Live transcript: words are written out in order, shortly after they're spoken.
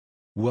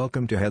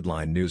Welcome to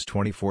Headline News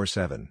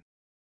 24/7.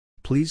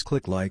 Please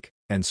click like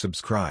and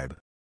subscribe.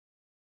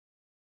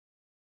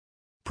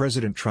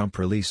 President Trump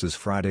releases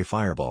Friday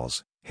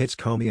fireballs, hits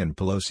Comey and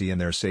Pelosi in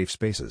their safe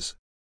spaces.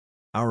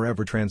 Our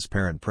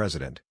ever-transparent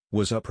president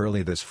was up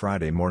early this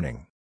Friday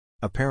morning.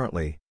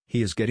 Apparently,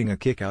 he is getting a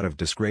kick out of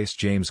disgraced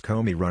James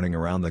Comey running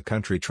around the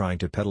country trying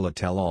to peddle a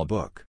tell-all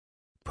book.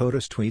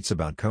 POTUS tweets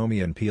about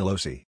Comey and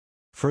Pelosi.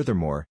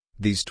 Furthermore,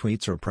 these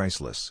tweets are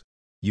priceless.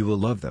 You will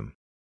love them.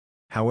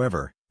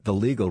 However, the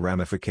legal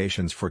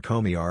ramifications for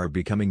Comey are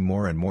becoming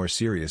more and more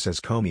serious as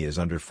Comey is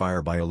under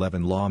fire by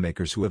 11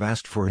 lawmakers who have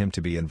asked for him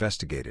to be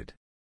investigated.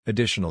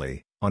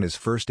 Additionally, on his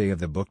first day of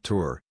the book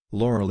tour,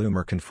 Laura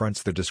Loomer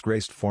confronts the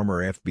disgraced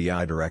former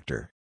FBI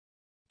director.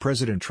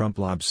 President Trump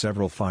lobs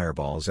several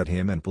fireballs at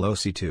him and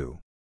Pelosi too.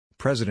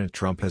 President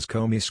Trump has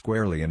Comey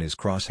squarely in his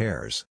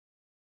crosshairs.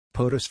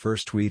 POTUS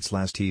first tweets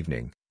last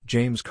evening,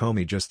 James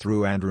Comey just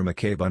threw Andrew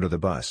McCabe under the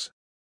bus.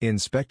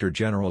 Inspector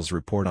General's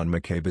report on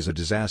McCabe is a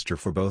disaster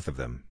for both of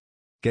them.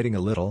 Getting a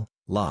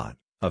lot,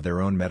 of their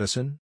own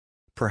medicine?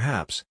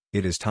 Perhaps,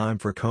 it is time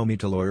for Comey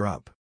to lawyer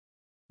up.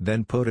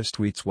 Then POTUS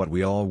tweets what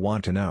we all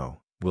want to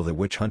know, will the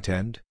witch hunt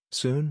end,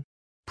 soon?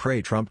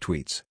 Pray Trump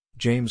tweets,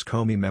 James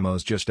Comey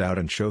memos just out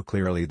and show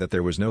clearly that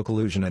there was no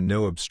collusion and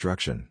no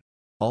obstruction.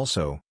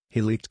 Also,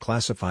 he leaked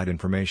classified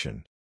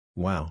information.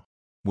 Wow.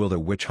 Will the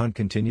witch hunt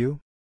continue?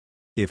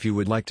 If you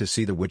would like to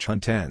see the witch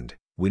hunt end,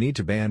 we need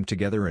to band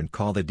together and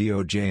call the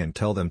DOJ and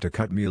tell them to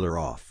cut Mueller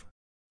off.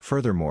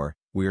 Furthermore,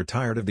 we are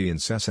tired of the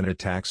incessant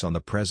attacks on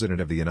the President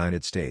of the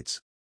United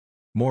States.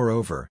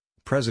 Moreover,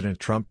 President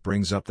Trump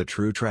brings up the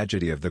true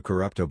tragedy of the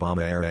corrupt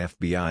Obama-era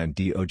FBI and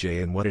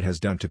DOJ and what it has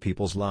done to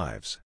people's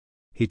lives.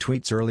 He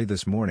tweets early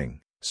this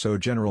morning, so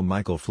General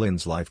Michael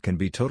Flynn's life can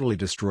be totally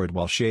destroyed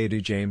while shady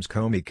James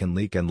Comey can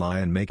leak and lie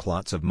and make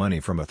lots of money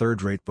from a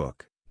third-rate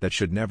book that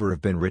should never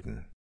have been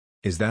written.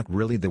 Is that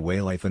really the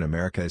way life in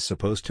America is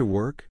supposed to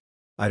work?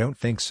 I don't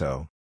think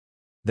so.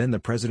 Then the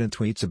president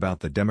tweets about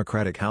the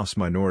Democratic House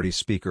Minority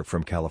Speaker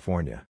from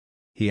California.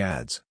 He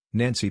adds,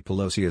 Nancy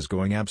Pelosi is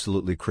going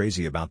absolutely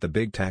crazy about the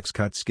big tax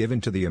cuts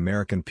given to the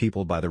American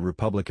people by the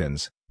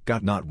Republicans,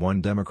 got not one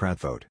Democrat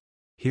vote.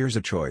 Here's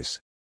a choice.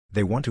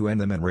 They want to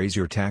end them and raise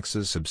your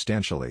taxes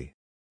substantially.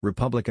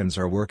 Republicans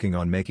are working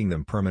on making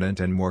them permanent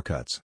and more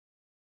cuts.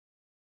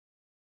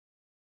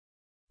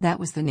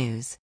 That was the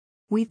news.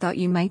 We thought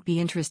you might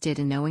be interested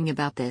in knowing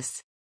about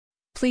this.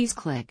 Please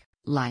click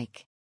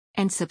like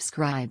and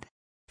subscribe.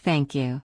 Thank you.